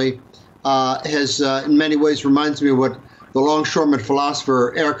 unfortunately, has in many ways reminds me of what the longshoreman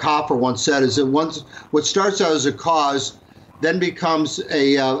philosopher Eric Hoffer once said, is that what starts out as a cause then becomes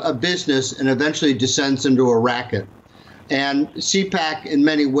a business and eventually descends into a racket. And CPAC, in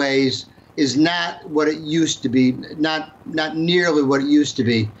many ways, is not what it used to be, not nearly what it used to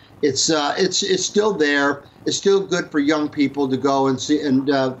be. It's still there. It's still good for young people to go and see. And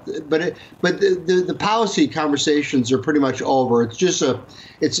but the policy conversations are pretty much over. It's just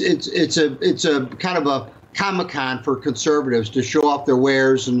it's a kind of a Comic-Con for conservatives to show off their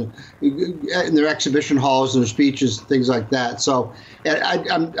wares and their exhibition halls and their speeches and things like that. So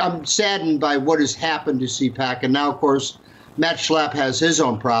I'm saddened by what has happened to CPAC, and now of course Matt Schlapp has his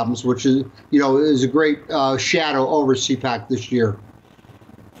own problems, which is a great shadow over CPAC this year.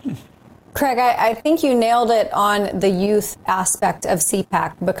 Craig, I think you nailed it on the youth aspect of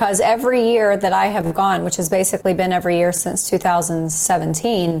CPAC, because every year that I have gone, which has basically been every year since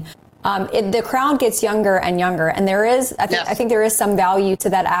 2017, the crowd gets younger and younger. And I think there is some value to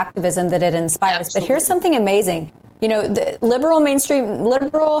that activism that it inspires. Absolutely. But here's something amazing. The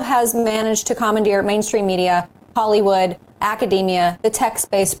liberal has managed to commandeer mainstream media, Hollywood, academia, the tech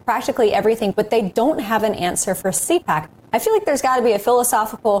space, practically everything, but they don't have an answer for CPAC. I feel like there's got to be a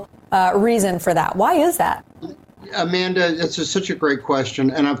philosophical reason for that. Why is that? Amanda, that's such a great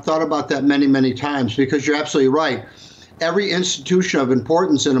question. And I've thought about that many, many times, because you're absolutely right. Every institution of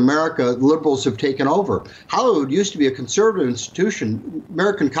importance in America, liberals have taken over. Hollywood used to be a conservative institution.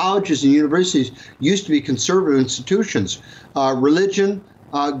 American colleges and universities used to be conservative institutions. Religion,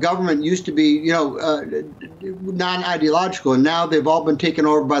 government used to be, non-ideological, and now they've all been taken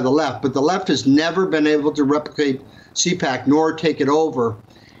over by the left. But the left has never been able to replicate CPAC nor take it over.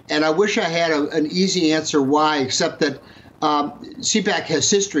 And I wish I had an easy answer why, except that CPAC has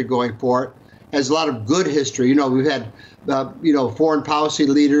history going for it, has a lot of good history. We've had, foreign policy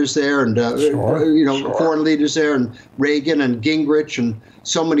leaders there and, foreign leaders there, and Reagan and Gingrich and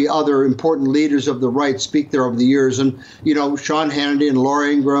so many other important leaders of the right speak there over the years. And, Sean Hannity and Laura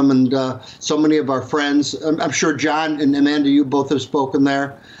Ingraham and so many of our friends. I'm sure John and Amanda, you both have spoken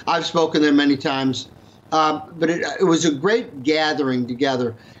there. I've spoken there many times. But it was a great gathering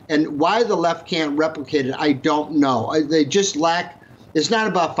together. And why the left can't replicate it, I don't know. They just lack. It's not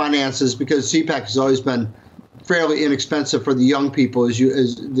about finances, because CPAC has always been fairly inexpensive for the young people, as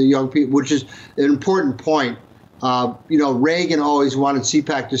the young people, which is an important point. Reagan always wanted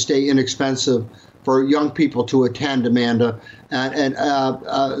CPAC to stay inexpensive for young people to attend, Amanda.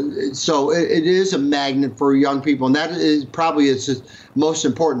 So it is a magnet for young people. And that is probably its most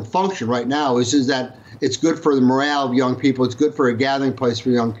important function right now, is that it's good for the morale of young people. It's good for a gathering place for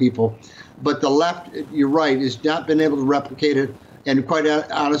young people. But the left, you're right, has not been able to replicate it. And quite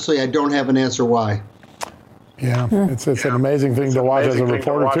honestly, I don't have an answer why. Yeah, it's an amazing thing to watch as a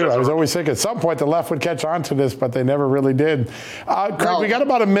reporter, too. I was always thinking at some point the left would catch on to this, but they never really did. Craig, we got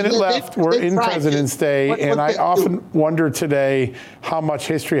about a minute left. We're in President's Day, and I often wonder today how much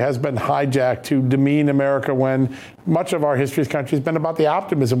history has been hijacked to demean America, when much of our history as a country has been about the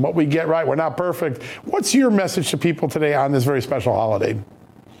optimism, what we get right. We're not perfect. What's your message to people today on this very special holiday?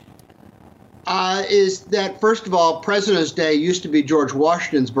 Is that, first of all, President's Day used to be George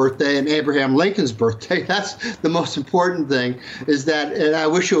Washington's birthday and Abraham Lincoln's birthday. That's the most important thing, is that, and I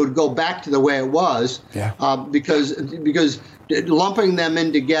wish it would go back to the way it was, because lumping them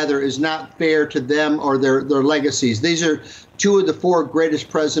in together is not fair to them or their legacies. These are two of the four greatest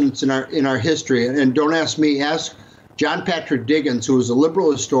presidents in our history. And don't ask me, ask John Patrick Diggins, who was a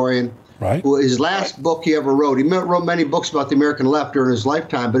liberal historian. Right. Who, his last book he ever wrote, he wrote many books about the American left during his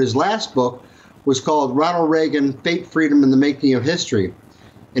lifetime, but his last book was called Ronald Reagan, Fate, Freedom, and the Making of History.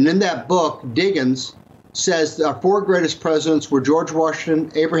 And in that book, Diggins says our four greatest presidents were George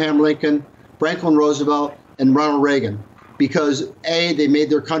Washington, Abraham Lincoln, Franklin Roosevelt, and Ronald Reagan, because A, they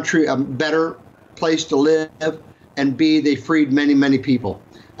made their country a better place to live, and B, they freed many, many people.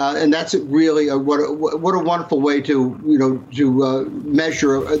 And that's really what a wonderful way to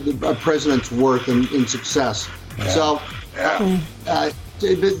measure a president's worth and success. Yeah. So,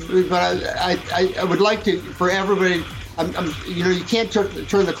 but I would like to, for everybody, you can't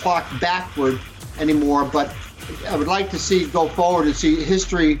turn the clock backward anymore, but I would like to go forward and see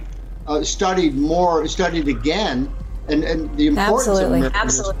history studied again, and the importance of American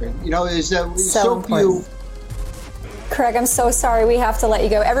history. Is that so few. Craig, I'm so sorry. We have to let you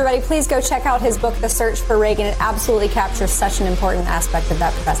go. Everybody, please go check out his book, The Search for Reagan. It absolutely captures such an important aspect of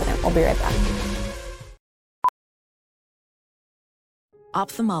that president. We'll be right back.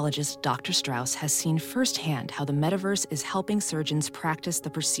 Ophthalmologist Dr. Strauss has seen firsthand how the metaverse is helping surgeons practice the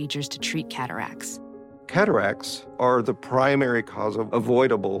procedures to treat cataracts. Cataracts are the primary cause of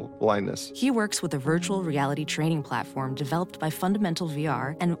avoidable blindness. He works with a virtual reality training platform developed by Fundamental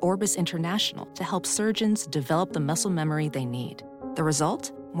VR and Orbis International to help surgeons develop the muscle memory they need. The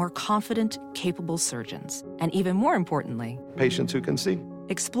result? More confident, capable surgeons. And even more importantly, patients who can see.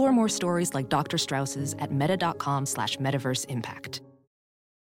 Explore more stories like Dr. Strauss's at meta.com/metaverseimpact.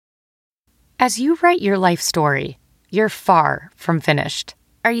 As you write your life story, you're far from finished.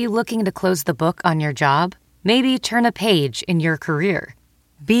 Are you looking to close the book on your job? Maybe turn a page in your career?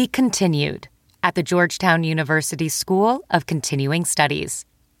 Be continued at the Georgetown University School of Continuing Studies.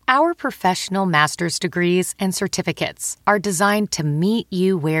 Our professional master's degrees and certificates are designed to meet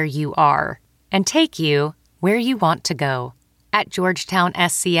you where you are and take you where you want to go. At Georgetown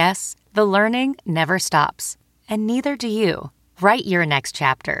SCS, the learning never stops, and neither do you. Write your next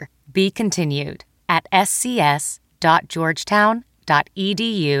chapter. Be continued at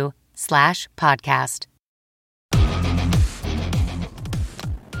scs.georgetown.edu/podcast.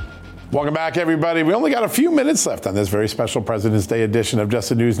 Welcome back, everybody. We only got a few minutes left on this very special President's Day edition of Just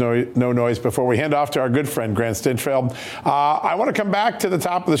the News, No Noise before we hand off to our good friend, Grant Stinchfield. I want to come back to the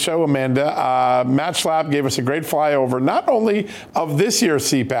top of the show, Amanda. Matt Schlapp gave us a great flyover, not only of this year's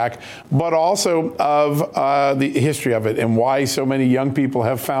CPAC, but also of the history of it and why so many young people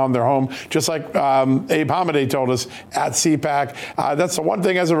have found their home, just like Abe Hamadeh told us at CPAC. That's the one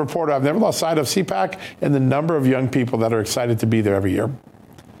thing as a reporter I've never lost sight of, CPAC and the number of young people that are excited to be there every year.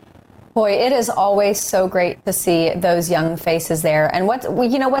 Boy, it is always so great to see those young faces there. And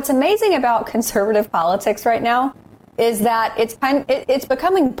what's amazing about conservative politics right now is that it's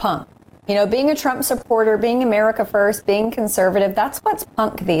becoming punk. You know, being a Trump supporter, being America first, being conservative, that's what's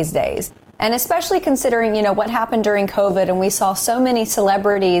punk these days. And especially considering, what happened during COVID, and we saw so many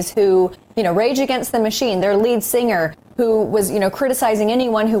celebrities who, Rage Against the Machine, their lead singer, who was, criticizing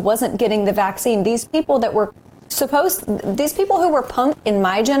anyone who wasn't getting the vaccine. These people that were these people who were punk in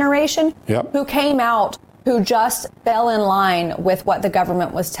my generation, who came out, who just fell in line with what the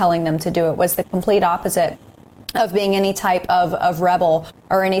government was telling them to do. It was the complete opposite of being any type of rebel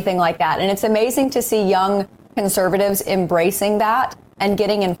or anything like that. And it's amazing to see young conservatives embracing that and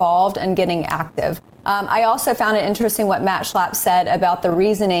getting involved and getting active. I also found it interesting what Matt Schlapp said about the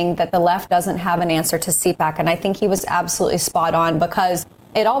reasoning that the left doesn't have an answer to CPAC. And I think he was absolutely spot on, because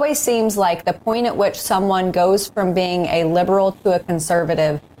it always seems like the point at which someone goes from being a liberal to a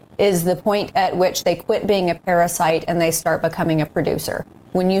conservative is the point at which they quit being a parasite and they start becoming a producer.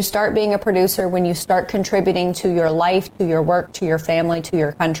 When you start being a producer, when you start contributing to your life, to your work, to your family, to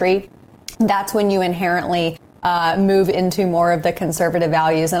your country, that's when you inherently move into more of the conservative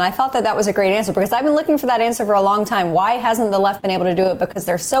values. And I thought that was a great answer, because I've been looking for that answer for a long time. Why hasn't the left been able to do it? Because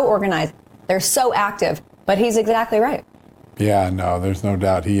they're so organized, they're so active. But he's exactly right. Yeah, no, there's no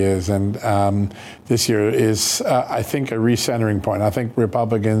doubt he is. And this year is, I think, a recentering point. I think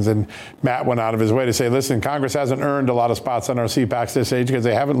Republicans, and Matt went out of his way to say, listen, Congress hasn't earned a lot of spots on our CPACs this age because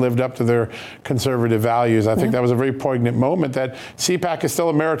they haven't lived up to their conservative values. I think that was a very poignant moment, that CPAC is still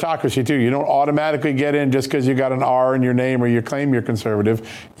a meritocracy, too. You don't automatically get in just because you got an R in your name or you claim you're conservative.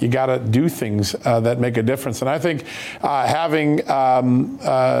 You got to do things that make a difference. And I think having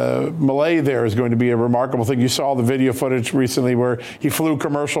Milei there is going to be a remarkable thing. You saw the video footage recently where he flew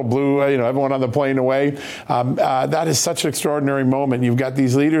commercial, blew everyone on the plane away. That is such an extraordinary moment. You've got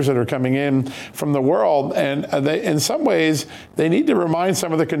these leaders that are coming in from the world, and they, in some ways, they need to remind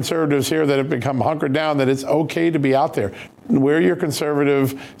some of the conservatives here that have become hunkered down that it's okay to be out there. Wear your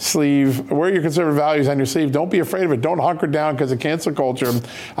conservative values on your sleeve. Don't be afraid of it. Don't hunker down because of cancel culture.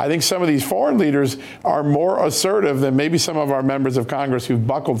 I think some of these foreign leaders are more assertive than maybe some of our members of Congress who've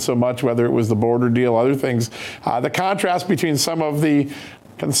buckled so much, whether it was the border deal, other things. The contrast between some of the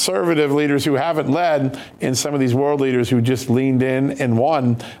conservative leaders who haven't led and some of these world leaders who just leaned in and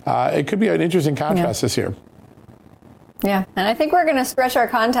won, it could be an interesting contrast this year. Yeah, and I think we're going to stretch our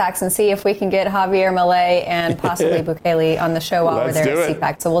contacts and see if we can get Javier Milei and possibly Bukele on the show while we're there at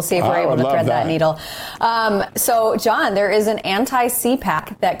CPAC. So we'll see if we're able to thread that needle. So, John, there is an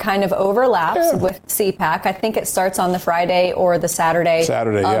anti-CPAC that kind of overlaps with CPAC. I think it starts on the Friday or the Saturday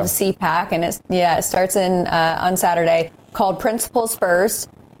of CPAC, and it starts on Saturday, called Principles First,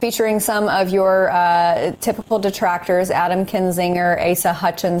 featuring some of your typical detractors, Adam Kinzinger, Asa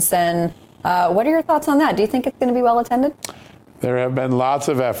Hutchinson. What are your thoughts on that? Do you think it's going to be well attended? There have been lots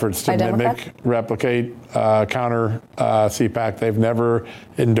of efforts to mimic, replicate, counter CPAC. They've never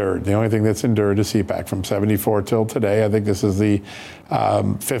endured. The only thing that's endured is CPAC from 74 till today. I think this is the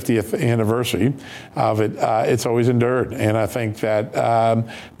 50th anniversary of it. It's always endured. And I think that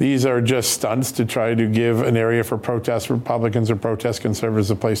these are just stunts to try to give an area for protest Republicans or protest conservatives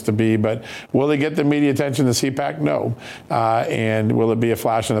a place to be. But will they get the media attention to CPAC? No. And will it be a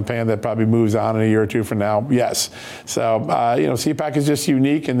flash in the pan that probably moves on in a year or two from now? Yes. So, CPAC is just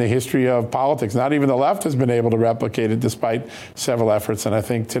unique in the history of politics. Not even the left has been able to replicate it despite several efforts. And I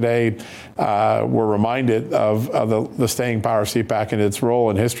think today we're reminded of the staying power of CPAC and its role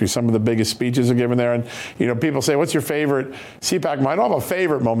in history. Some of the biggest speeches are given there. And, people say, what's your favorite CPAC moment? I don't have a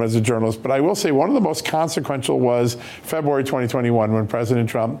favorite moment as a journalist, but I will say one of the most consequential was February 2021 when President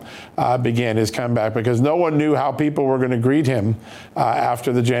Trump began his comeback, because no one knew how people were going to greet him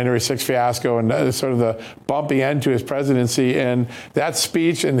after the January 6th fiasco and sort of the bumpy end to his presidency. And that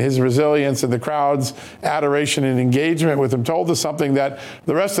speech and his resilience and the crowd's adoration and engagement with him told us something that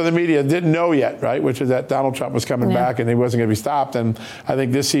the rest of the media didn't know yet, right? Which is that Donald Trump was coming back and he wasn't going to be stopped. And I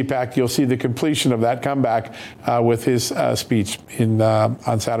think this CPAC, you'll see the completion of that comeback with his speech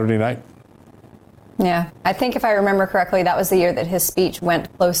on Saturday night. Yeah, I think if I remember correctly, that was the year that his speech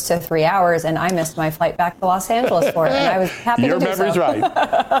went close to 3 hours, and I missed my flight back to Los Angeles for it, and I was happy to do so. Your memory's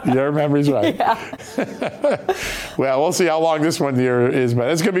right. Your memory's right. Yeah. Well, we'll see how long this one here is, but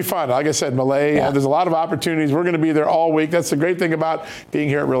it's going to be fun. Like I said, Malay, there's a lot of opportunities. We're going to be there all week. That's the great thing about being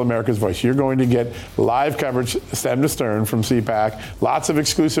here at Real America's Voice. You're going to get live coverage, stem to stern, from CPAC. Lots of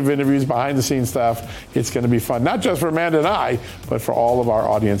exclusive interviews, behind-the-scenes stuff. It's going to be fun, not just for Amanda and I, but for all of our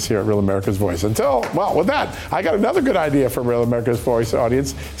audience here at Real America's Voice. Well, with that, I got another good idea for Real America's Voice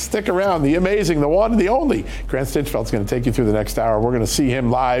audience. Stick around. The amazing, the one, the only Grant Stinchfeld's going to take you through the next hour. We're going to see him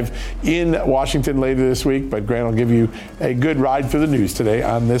live in Washington later this week, but Grant will give you a good ride through the news today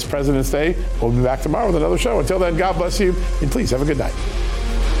on this President's Day. We'll be back tomorrow with another show. Until then, God bless you, and please have a good night.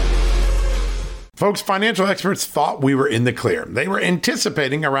 Folks, financial experts thought we were in the clear. They were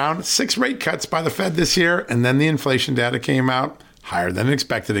anticipating around 6 rate cuts by the Fed this year, and then the inflation data came out higher than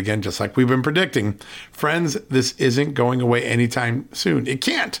expected again, just like we've been predicting. Friends, this isn't going away anytime soon. It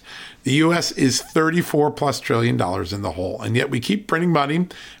can't. The U.S. is $34+ trillion in the hole, and yet we keep printing money,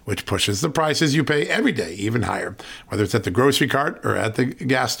 which pushes the prices you pay every day even higher, whether it's at the grocery cart or at the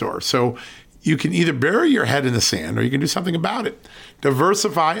gas store. So you can either bury your head in the sand or you can do something about it.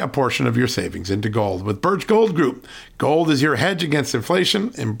 Diversify a portion of your savings into gold with Birch Gold Group. Gold is your hedge against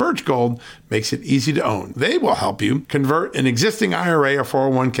inflation, and Birch Gold makes it easy to own. They will help you convert an existing IRA or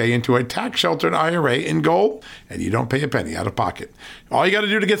 401k into a tax-sheltered IRA in gold, and you don't pay a penny out of pocket. All you got to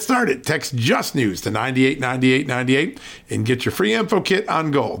do to get started, text Just News to 989898 and get your free info kit on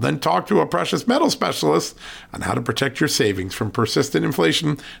gold. Then talk to a precious metal specialist on how to protect your savings from persistent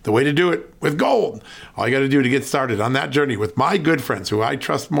inflation. The way to do it with gold. All you got to do to get started on that journey with my good friends who I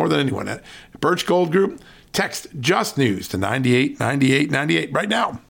trust more than anyone at Birch Gold Group, text Just News to 989898 right now.